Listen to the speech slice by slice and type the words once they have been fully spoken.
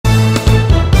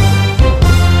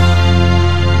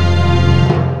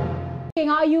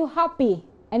happy?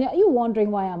 And are you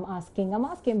wondering why I'm asking? I'm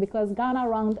asking because Ghana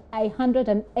ranked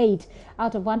 108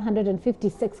 out of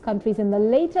 156 countries in the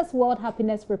latest World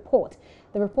Happiness Report.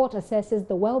 The report assesses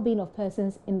the well-being of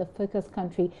persons in the focus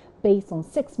country based on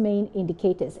 6 main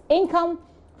indicators: income,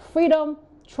 freedom,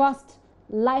 trust,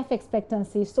 life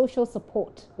expectancy, social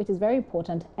support, which is very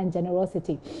important, and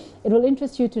generosity. It will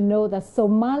interest you to know that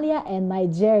Somalia and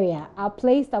Nigeria are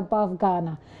placed above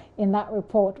Ghana in that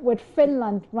report, with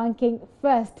Finland ranking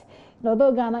first. And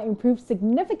although Ghana improved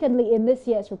significantly in this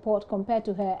year's report compared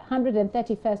to her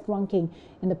 131st ranking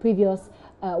in the previous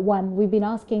one, we've been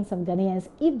asking some Ghanaians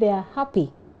if they are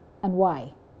happy and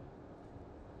why.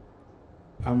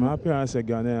 I'm happy as a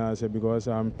Ghanaian because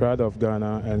I'm proud of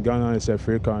Ghana, and Ghana is a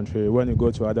free country. When you go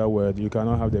to other world, you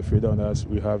cannot have the freedom as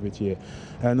we have it here.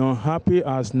 And I'm happy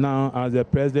as now as the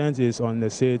president is on the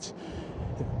seat,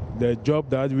 the job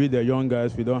that we, the young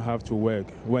guys, we don't have to work.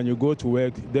 When you go to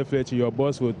work, definitely your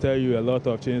boss will tell you a lot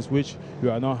of things which you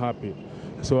are not happy.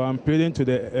 So I'm pleading to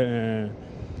the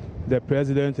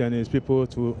president and his people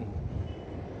to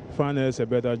find us a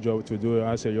better job to do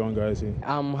as a young guy.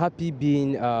 I'm happy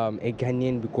being a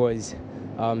Ghanaian because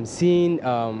seeing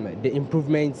the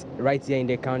improvements right here in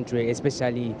the country,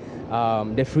 especially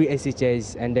the free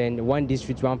SHS and then one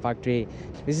district, one factory.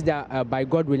 This is that by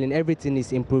God willing, everything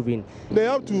is improving. They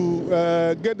have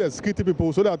to get the security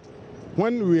people so that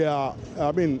when we are,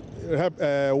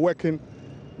 working,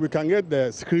 we can get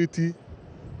the security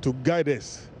to guide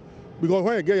us. Because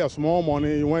when you get your small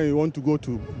money, when you want to go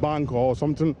to bank or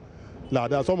something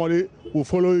like that, somebody will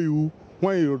follow you.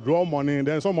 When you draw money,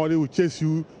 then somebody will chase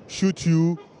you, shoot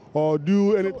you, or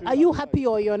do anything. Are you happy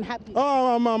or you're unhappy?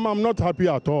 Oh, I'm not happy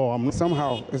at all.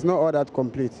 Somehow, it's not all that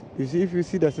complete. You see, if you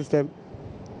see the system,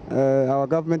 our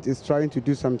government is trying to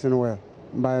do something well,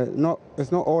 but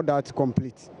it's not all that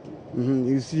complete.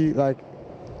 You see, like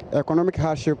economic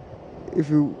hardship, if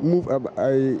you move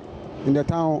in the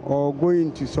town or go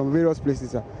into some various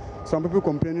places, some people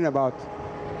complaining about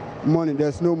money.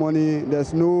 There's no money.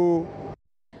 There's no.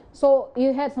 So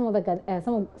you had some of the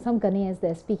some Ghanaians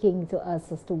there speaking to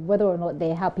us as to whether or not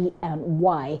they're happy and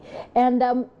why. And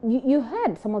you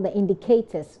heard some of the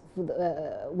indicators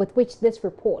with which this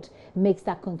report makes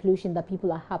that conclusion that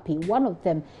people are happy. One of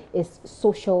them is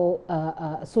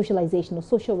socialization or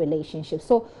social relationships.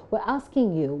 So we're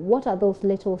asking you, what are those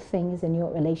little things in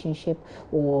your relationship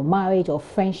or marriage or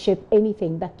friendship,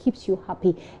 anything that keeps you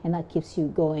happy and that keeps you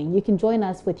going? You can join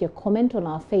us with your comment on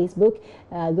our Facebook.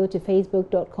 Go to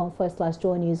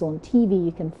facebook.com/JoyNews on TV.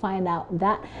 You can find out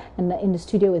that. And in the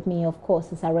studio with me, of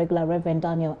course, is our regular Reverend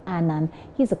Daniel Annan.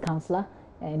 He's a counselor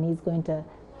and he's going to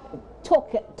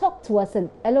talk to us a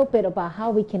little bit about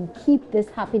how we can keep this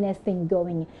happiness thing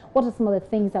going. What are some of the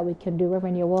things that we can do?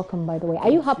 Reverend, you're welcome, by the way. Are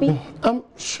you happy? I'm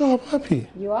sure I'm happy.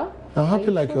 You are? I'm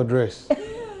happy like your dress.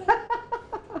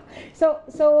 So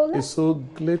it's so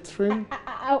glittering,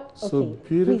 okay. so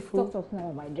beautiful. Please stop talking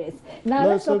about my dress. Now,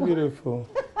 no, it's so beautiful.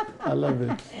 I love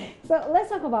it. So let's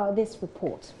talk about this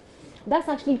report. That's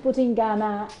actually putting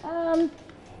Ghana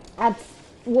at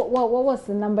what was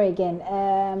the number again?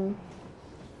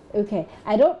 Okay,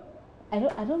 I don't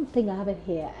think I have it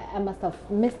here. I must have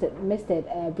missed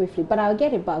it briefly, but I'll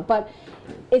get it back. But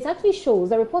it actually shows,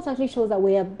 the report actually shows that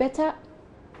we are better,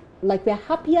 like we are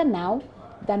happier now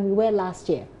than we were last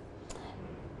year.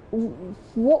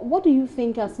 What do you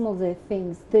think are some of the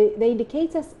things? The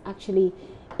indicators actually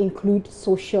include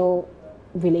social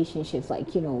relationships,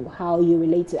 like, you know, how you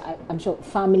relate to, I'm sure,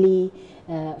 family,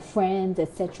 friends,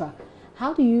 etc.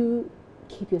 How do you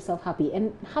keep yourself happy?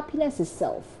 And happiness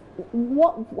itself,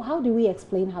 how do we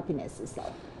explain happiness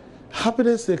itself?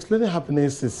 Explaining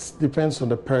happiness depends on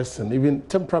the person. Even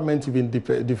temperament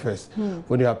differs.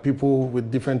 When you have people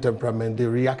with different temperament, they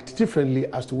react differently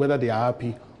as to whether they are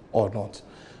happy or not.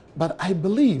 But I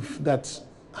believe that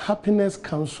happiness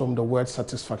comes from the word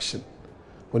satisfaction.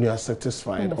 When you are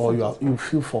satisfied or you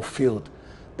feel fulfilled,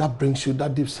 that brings you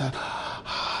that deep side,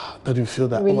 that you feel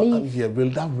that relief.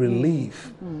 That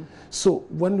relief. So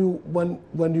when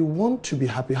you want to be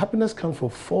happy, happiness comes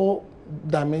from 4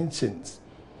 dimensions.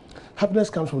 Happiness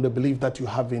comes from the belief that you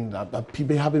having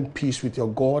peace with your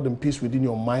God and peace within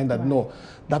your mind. That no,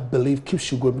 that belief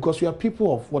keeps you going because we are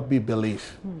people of what we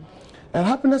believe. And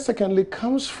happiness, secondly,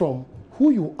 comes from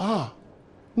who you are.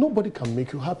 Nobody can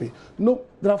make you happy. No,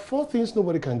 there are 4 things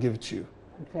nobody can give to you.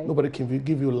 Okay. Nobody can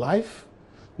give you life.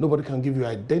 Nobody can give you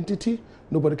identity.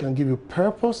 Nobody can give you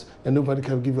purpose. And nobody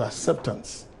can give you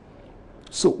acceptance.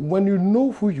 So when you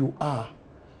know who you are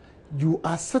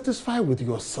satisfied with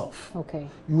yourself. Okay.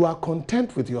 You are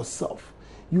content with yourself.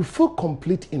 You feel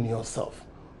complete in yourself.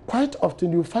 Quite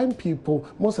often you find people,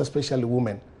 most especially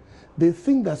women, they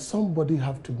think that somebody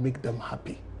have to make them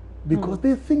happy because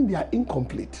they think they are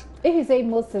incomplete. If you say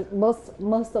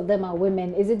most of them are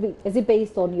women, is it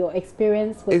based on your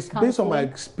experience with It's based on my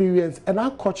experience and our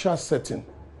cultural setting.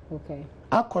 Okay.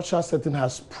 Our cultural setting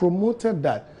has promoted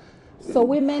that. So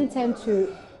women tend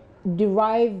to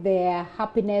derive their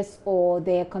happiness or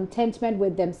their contentment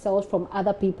with themselves from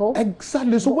other people?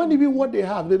 Exactly. So when even what they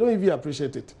have, they don't even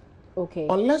appreciate it. Okay.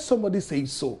 Unless somebody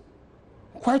says so.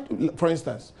 Quite, for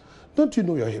instance, don't you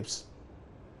know your hips?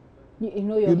 You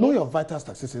know your vital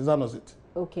statistics, that knows it.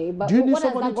 Okay, but Do you need what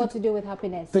has somebody that got to do with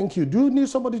happiness? Thank you. Do you need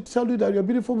somebody to tell you that you're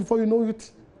beautiful before you know it?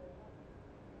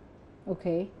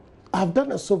 Okay. I've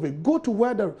done a survey. Go to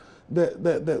where the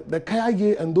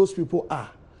Kayaye and those people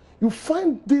are. You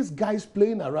find these guys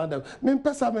playing around them.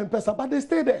 Mempesa, but they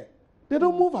stay there. They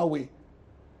don't move away.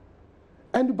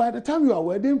 And by the time you are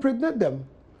aware, they impregnate them.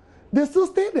 They still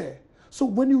stay there. So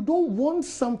when you don't want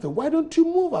something, why don't you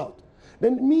move out?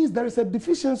 Then it means there is a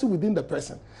deficiency within the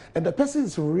person. And the person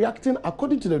is reacting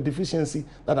according to the deficiency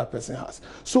that a person has.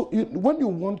 So when you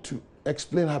want to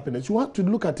explain happiness, you have to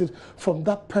look at it from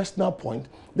that personal point.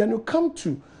 Then you come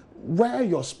to where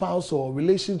your spouse or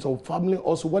relations or family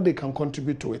also, what they can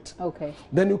contribute to it. Okay.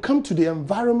 Then you come to the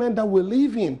environment that we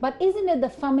live in. But isn't it the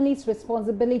family's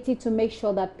responsibility to make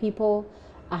sure that people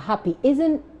are happy?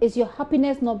 Is your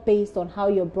happiness not based on how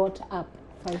you're brought up,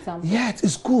 for example? Yeah,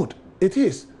 it's good. It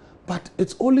is. But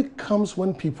it only comes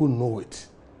when people know it.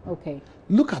 Okay.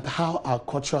 Look at how our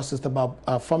cultural system,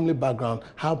 our family background,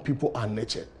 how people are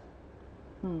nurtured,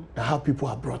 and how people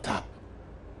are brought up.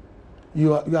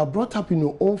 You are brought up in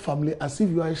your own family as if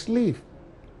you are a slave.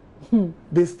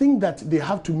 They think that they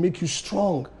have to make you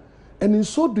strong. And in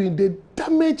so doing, they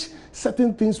damage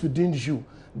certain things within you.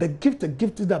 The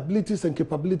gifted abilities and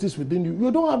capabilities within you.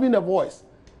 You don't have a voice.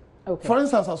 Okay. For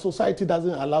instance, our society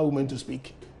doesn't allow women to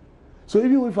speak. So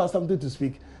even if you have something to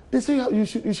speak, they say you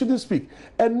shouldn't speak.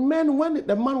 And men, when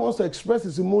the man wants to express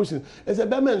his emotions, it's a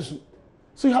dimension.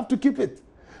 So you have to keep it.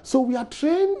 So we are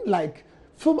trained like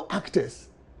film actors.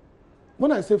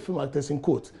 When I say film actors in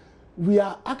quotes, we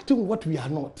are acting what we are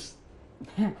not.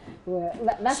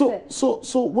 Well, that's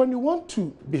so when you want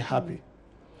to be happy,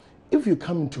 if you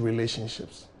come into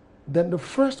relationships, then the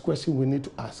first question we need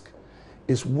to ask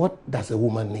is, what does a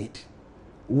woman need?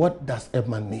 What does a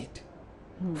man need?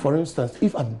 For instance,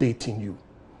 if I'm dating you,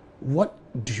 what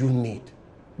do you need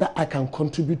that I can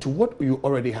contribute to what you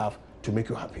already have to make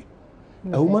you happy?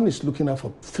 Okay. A woman is looking out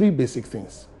for 3 basic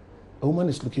things. A woman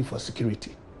is looking for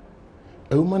security.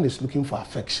 A woman is looking for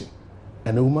affection.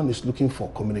 And a woman is looking for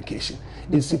communication.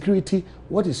 Okay. In security,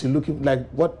 what is he looking, like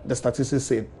what the statistics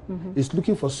said, is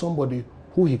looking for somebody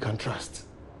who he can trust.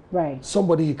 Right.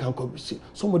 Somebody you can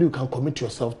commit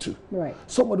yourself to. Right.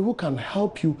 Somebody who can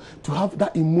help you to have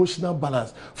that emotional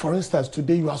balance. For instance,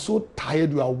 today you are so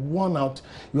tired, you are worn out.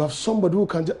 You have somebody who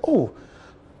can just,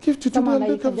 give to someone them.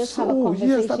 That you can just have a conversation.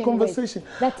 Yes, that conversation.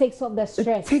 That takes off the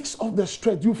stress. It takes off the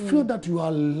stress. You feel that you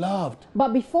are loved.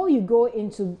 But before you go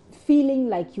into feeling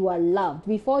like you are loved,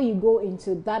 before you go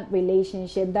into that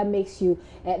relationship that makes you,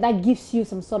 that gives you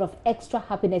some sort of extra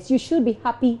happiness, you should be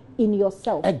happy in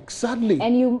yourself. Exactly.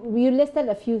 And you listed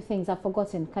a few things. I've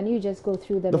forgotten. Can you just go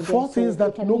through them? The 4 things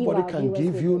that nobody can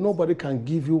give you. Nobody can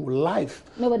give you life.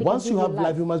 Once you have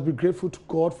life, you must be grateful to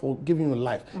God for giving you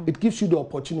life. It gives you the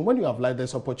opportunity. When you have life,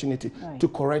 there's opportunity to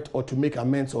correct or to make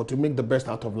amends or to make the best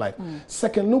out of life.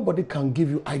 Second, nobody can give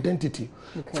you identity.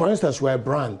 Okay. For instance, you are a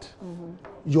brand.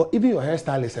 Even your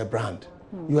hairstyle is a brand.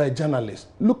 You are a journalist.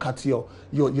 Look at your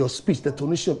speech, the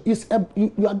tonation.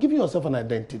 You are giving yourself an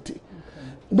identity. Okay.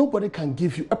 Nobody can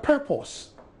give you a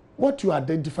purpose. What you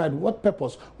identified, what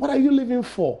purpose, what are you living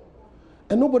for?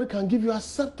 And nobody can give you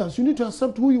acceptance. You need to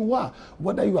accept who you are.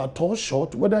 Whether you are tall,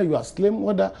 short, whether you are slim,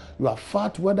 whether you are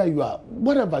fat, whether you are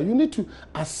whatever. You need to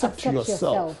accept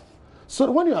yourself.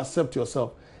 So when you accept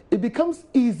yourself, it becomes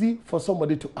easy for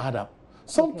somebody to add up.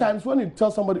 Sometimes when you tell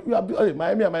somebody, you are,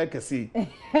 Miami, America, see.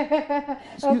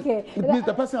 Okay. It means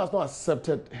the person has not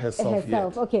accepted herself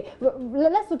yet. Okay.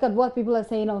 Let's look at what people are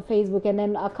saying on Facebook, and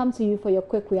then I'll come to you for your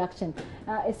quick reaction.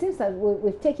 It seems that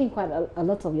we've taken quite a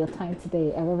lot of your time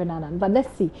today, Reverend Annan, but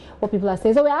let's see what people are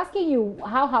saying. So we're asking you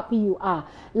how happy you are.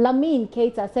 Lamine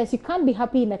Keita says you can't be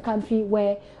happy in a country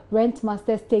where rent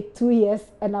masters take 2 years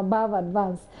and above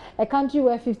advance. A country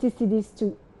where 50 cities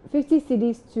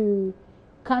to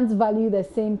can't value the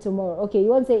same tomorrow. Okay, you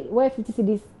want to say where 50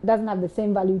 cities doesn't have the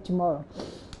same value tomorrow.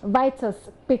 Vitus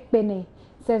Pikbene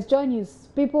says, JoyNews,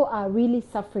 people are really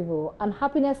suffering, and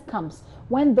happiness comes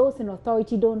when those in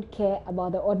authority don't care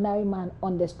about the ordinary man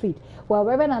on the street. Well,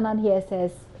 Reverend Anand here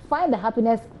says, find the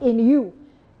happiness in you,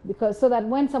 because so that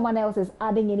when someone else is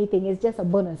adding anything, it's just a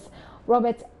bonus.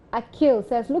 Robert Akil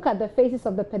says, look at the faces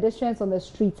of the pedestrians on the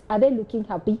streets. Are they looking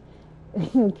happy?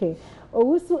 Okay.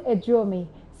 Owusu Ejiomi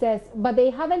says, but they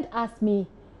haven't asked me,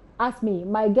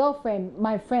 my girlfriend,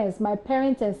 my friends, my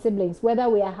parents and siblings, whether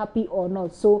we are happy or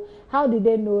not. So how did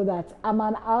they know that? I'm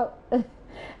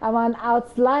an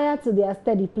outlier to their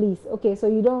study, please. Okay, so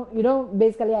you don't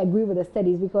basically agree with the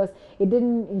studies because it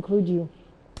didn't include you.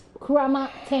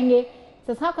 Kurama Tenge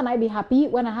says, how can I be happy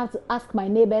when I have to ask my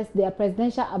neighbors their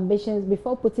presidential ambitions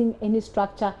before putting any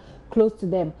structure close to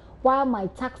them, while my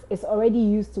tax is already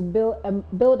used to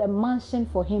build a mansion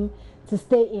for him to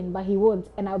stay in, but he won't,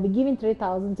 and I'll be giving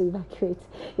 3,000 to evacuate.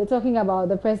 You're talking about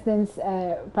the president's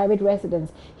private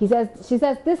residence. She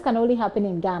says this can only happen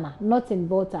in Ghana, not in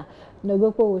Volta.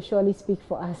 Nogopo will surely speak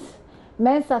for us.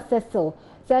 Mensa Cecil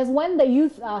says, when the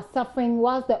youth are suffering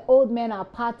whilst the old men are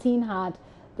partying hard,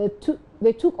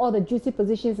 they took all the juicy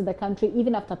positions in the country.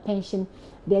 Even after pension,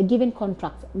 they are giving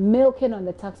contracts, milking on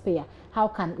the taxpayer. How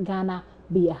can Ghana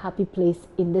be a happy place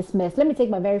in this mess? Let me take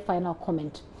my very final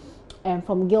comment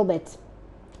from Gilbert.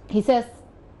 He says,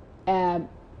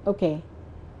 okay,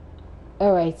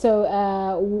 all right,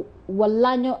 so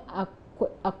Walanyo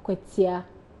Akwetia.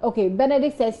 Okay,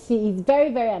 Benedict says she is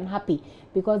very, very unhappy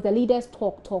because the leaders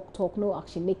talk, no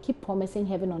action. They keep promising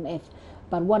heaven on earth,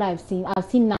 but what I've seen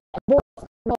now,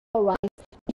 rice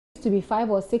used to be 5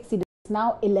 or 6 cities,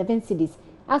 now 11 cities.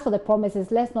 As for the promises,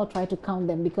 let's not try to count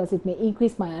them because it may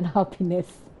increase my unhappiness.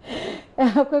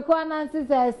 Kwekwa Nancy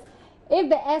says, if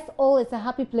the SO is a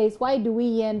happy place, why do we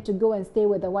yearn to go and stay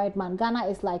with the white man? Ghana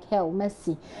is like hell,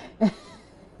 messy.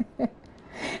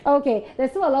 Okay,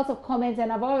 there's still a lot of comments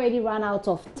and I've already run out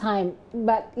of time,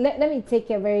 but let me take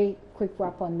a very quick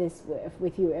wrap on this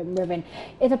with you, Reverend.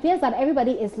 It appears that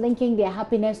everybody is linking their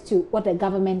happiness to what the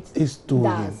government is doing,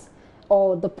 does,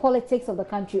 or the politics of the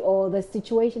country, or the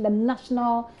situation, the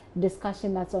national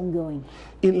discussion that's ongoing.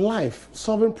 In life,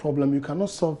 solving problem, you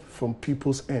cannot solve from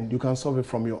people's end. You can solve it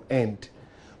from your end.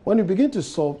 When you begin to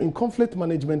solve in conflict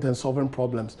management and solving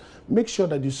problems, make sure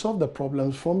that you solve the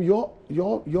problems from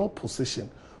your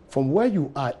position, from where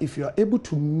you are. If you are able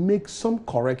to make some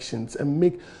corrections and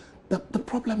make the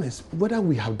problem is whether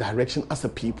we have direction as a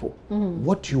people.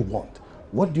 What do you want?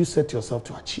 What do you set yourself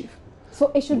to achieve?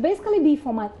 So it should basically be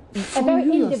from a very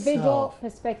individual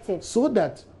perspective. So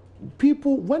that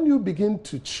people, when you begin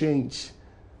to change,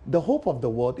 the hope of the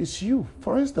world is you.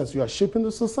 For instance, you are shaping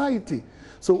the society.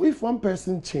 So if one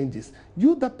person changes,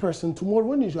 you, that person, tomorrow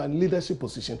when you are in leadership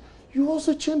position, you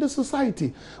also change the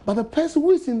society. But the person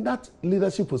who is in that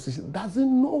leadership position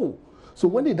doesn't know. So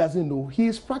when he doesn't know, he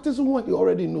is practicing what he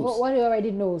already knows. What he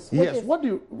already knows. Yes,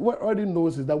 what already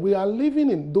knows is that we are living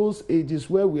in those ages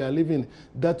where we are living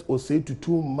that Osei to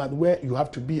 2 months, where you have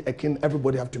to be a king,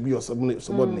 everybody have to be your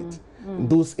subordinate in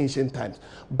those ancient times.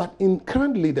 But in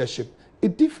current leadership,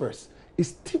 it differs.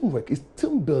 It's teamwork, it's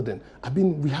team building. I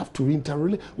mean, we have to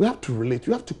interrelate, we have to relate,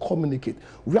 we have to communicate,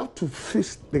 we have to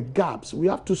face the gaps, we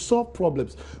have to solve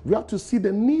problems, we have to see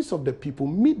the needs of the people,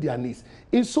 meet their needs.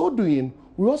 In so doing,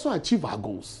 we also achieve our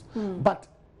goals. But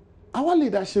our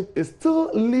leadership is still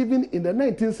living in the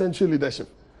 19th century leadership.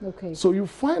 Okay. So you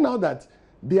find out that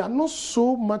they are not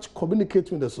so much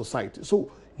communicating with the society.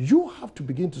 So you have to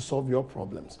begin to solve your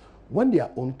problems. When their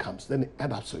own comes, then it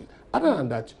adds up to it. Other than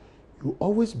that, you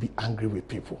always be angry with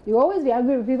people. You always be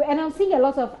angry with people, and I'm seeing a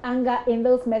lot of anger in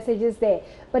those messages there.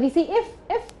 But you see,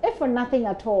 if for nothing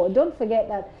at all, don't forget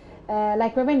that,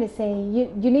 like Reverend is saying,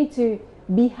 you need to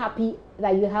be happy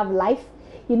that you have life.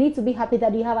 You need to be happy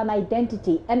that you have an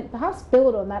identity, and perhaps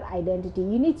build on that identity.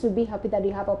 You need to be happy that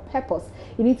you have a purpose.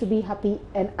 You need to be happy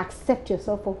and accept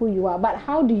yourself for who you are. But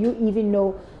how do you even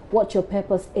know what your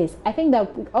purpose is? I think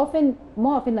that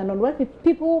more often than not, when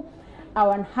people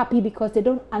are unhappy because they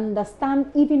don't understand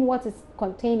even what is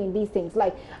contained in these things,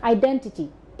 like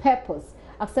identity, purpose,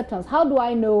 acceptance. How do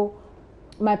I know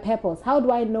my purpose? How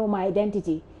do I know my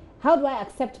identity? How do I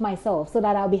accept myself so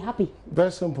that I'll be happy?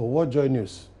 Very simple. Watch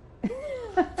JoyNews.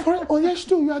 Oh yes,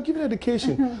 too. You are giving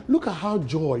education. Look at how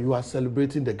joy you are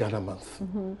celebrating the Ghana month.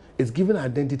 It's giving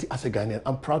identity as a Ghanaian.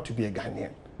 I'm proud to be a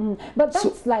Ghanaian. But that's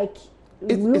so like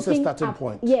it's a starting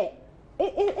point. Yeah.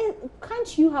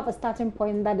 Can't you have a starting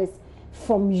point that is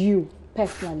from you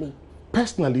personally?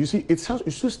 Personally, you see, it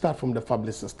should start from the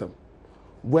family system,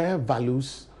 where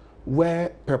values, where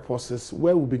purposes,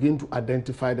 where we begin to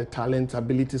identify the talents,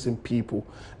 abilities in people,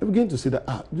 and begin to see that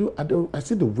I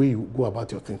see the way you go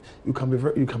about your things. You can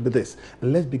be this,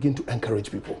 and let's begin to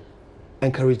encourage people,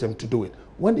 encourage them to do it.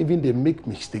 When even they make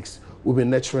mistakes, we'll be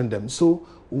nurturing them. So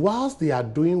whilst they are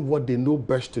doing what they know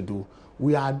best to do,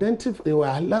 we are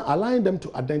allowing them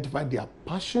to identify their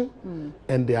passion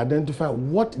and they identify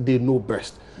what they know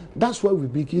best. That's why we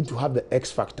begin to have the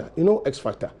X factor. You know X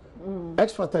factor?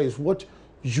 X factor is what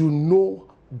you know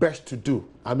best to do.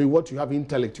 I mean, what you have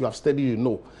intellect, you have studied, you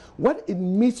know. When it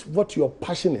meets what your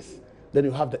passion is, then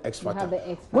you have the X factor.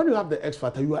 When you have the X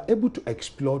factor, you are able to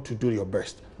explore to do your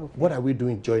best. Okay. What are we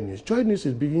doing, JoyNews? JoyNews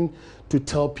is beginning to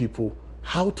tell people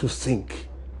how to think,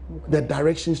 the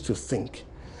directions to think.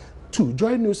 2,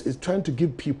 JoyNews is trying to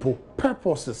give people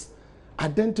purposes,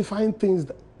 identifying things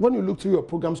that when you look through your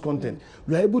program's content,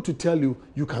 we are able to tell you,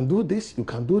 you can do this, you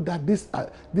can do that, this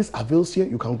avails here,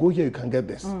 you can go here, you can get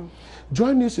this.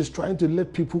 JoyNews is trying to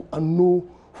let people know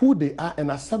who they are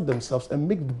and accept themselves and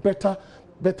make better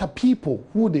people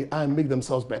who they are and make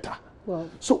themselves better. Well,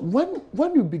 so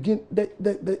when you begin,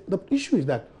 the issue is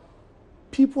that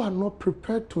people are not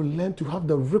prepared to learn to have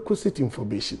the requisite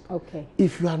information. Okay.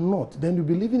 If you are not, then you'll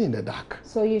be living in the dark.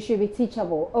 So you should be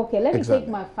teachable. Okay, let me take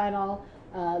my final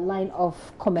line of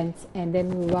comments and then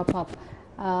we'll wrap up.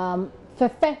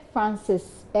 Fefe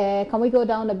Francis, can we go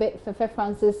down a bit? Fefe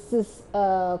Francis's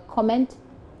comment.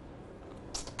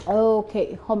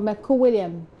 Okay, Homeku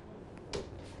William.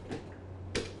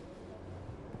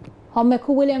 Homeku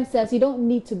Williams says, you don't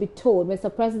need to be told.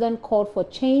 Mr. President called for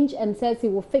change and says he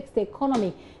will fix the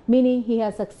economy, meaning he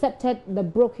has accepted the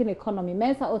broken economy.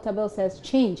 Mensa Otabel says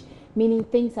change, meaning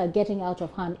things are getting out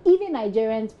of hand. Even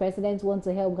Nigerians presidents want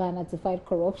to help Ghana to fight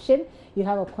corruption. You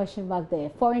have a question back there.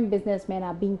 Foreign businessmen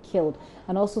are being killed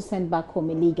and also sent back home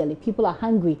illegally. People are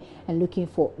hungry and looking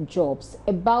for jobs.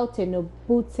 About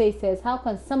Nobute says, how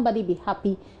can somebody be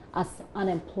happy as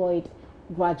unemployed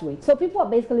graduate? So people are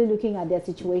basically looking at their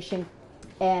situation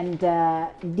and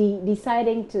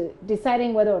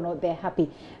deciding whether or not they're happy.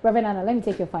 Reverend Anna, let me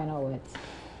take your final words.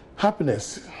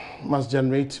 Happiness must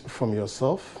generate from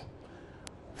yourself.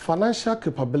 Financial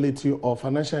capability or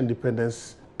financial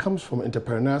independence comes from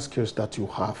entrepreneurial skills that you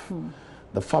have.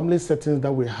 The family settings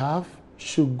that we have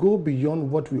should go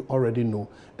beyond what we already know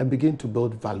and begin to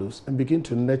build values and begin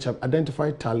to nurture,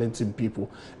 identify talents in people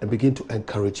and begin to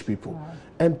encourage people. Wow.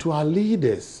 And to our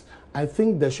leaders, I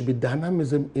think there should be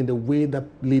dynamism in the way that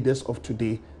leaders of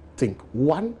today think.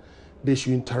 1, they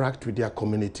should interact with their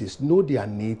communities, know their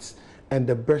needs and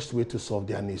the best way to solve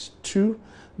their needs. 2,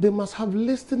 they must have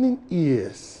listening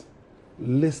ears.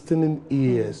 Listening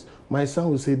ears. My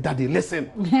son will say, Daddy, listen.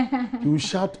 He will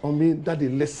shout on me, Daddy,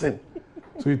 listen.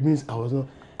 So it means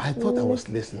I thought I was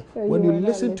listening. So when you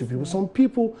listen to people, some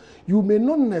people, you may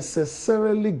not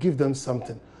necessarily give them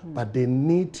something, but they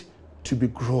need to be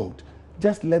groomed.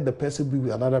 Just let the person be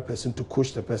with another person to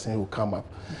coach the person who will come up.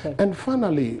 Okay. And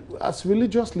finally, as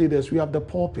religious leaders, we have the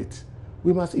pulpit.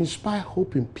 We must inspire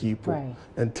hope in people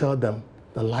and tell them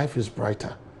that life is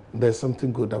brighter. There's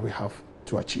something good that we have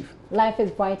to achieve. Life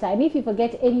is brighter. And if you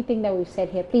forget anything that we've said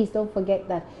here, please don't forget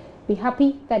that. Be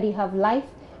happy that you have life.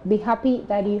 Be happy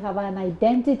that you have an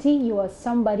identity. You are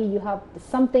somebody. You have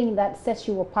something that sets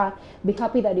you apart. Be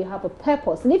happy that you have a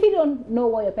purpose. And if you don't know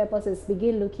what your purpose is,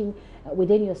 begin looking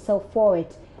within yourself for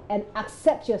it and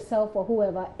accept yourself for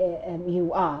whoever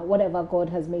you are, whatever God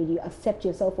has made you. Accept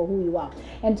yourself for who you are.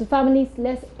 And to families,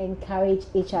 let's encourage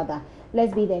each other.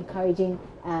 Let's be the encouraging,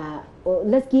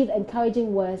 let's give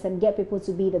encouraging words and get people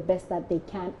to be the best that they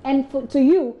can. And to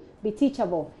you, be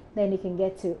teachable. Then you can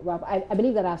get to wrap. I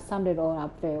believe that I've summed it all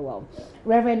up very well.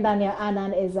 Reverend Daniel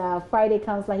Annan is a Friday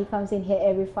counselor. He comes in here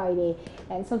every Friday.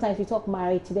 And sometimes we talk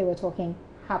marriage. Today we're talking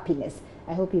happiness.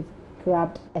 I hope you've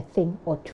grabbed a thing or two.